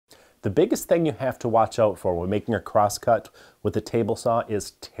The biggest thing you have to watch out for when making a crosscut with a table saw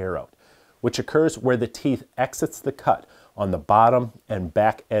is tear out, which occurs where the teeth exits the cut on the bottom and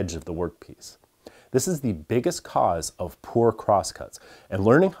back edge of the workpiece. This is the biggest cause of poor crosscuts, and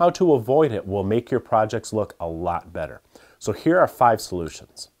learning how to avoid it will make your projects look a lot better. So here are 5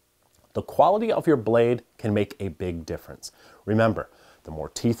 solutions. The quality of your blade can make a big difference. Remember, the more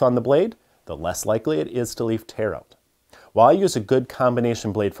teeth on the blade, the less likely it is to leave tear out. While I use a good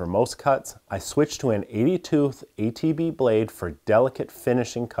combination blade for most cuts, I switch to an 80-tooth ATB blade for delicate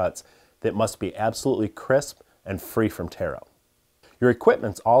finishing cuts that must be absolutely crisp and free from tear out. Your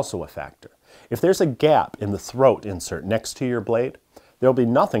equipment's also a factor. If there's a gap in the throat insert next to your blade, there'll be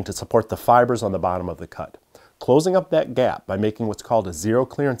nothing to support the fibers on the bottom of the cut. Closing up that gap by making what's called a zero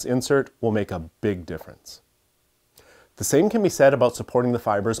clearance insert will make a big difference. The same can be said about supporting the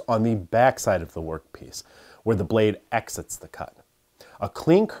fibers on the back side of the workpiece, where the blade exits the cut. A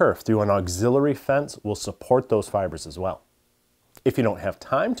clean kerf through an auxiliary fence will support those fibers as well. If you don't have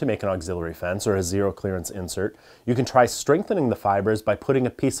time to make an auxiliary fence or a zero clearance insert, you can try strengthening the fibers by putting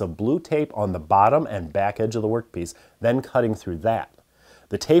a piece of blue tape on the bottom and back edge of the workpiece, then cutting through that.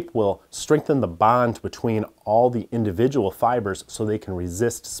 The tape will strengthen the bond between all the individual fibers so they can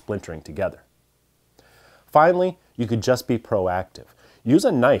resist splintering together. Finally, you could just be proactive. Use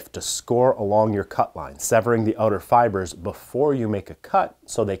a knife to score along your cut line, severing the outer fibers before you make a cut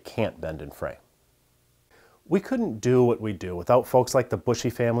so they can't bend and fray. We couldn't do what we do without folks like the Bushy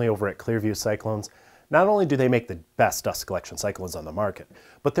family over at Clearview Cyclones. Not only do they make the best dust collection cyclones on the market,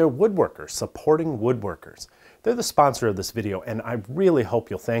 but they're woodworkers supporting woodworkers. They're the sponsor of this video, and I really hope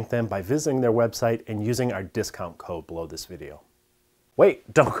you'll thank them by visiting their website and using our discount code below this video.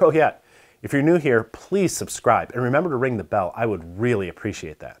 Wait, don't go yet. If you're new here, please subscribe and remember to ring the bell. I would really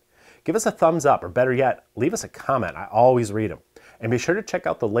appreciate that. Give us a thumbs up, or better yet, leave us a comment. I always read them. And be sure to check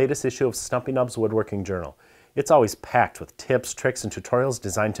out the latest issue of Stumpy Nubs Woodworking Journal. It's always packed with tips, tricks, and tutorials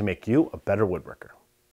designed to make you a better woodworker.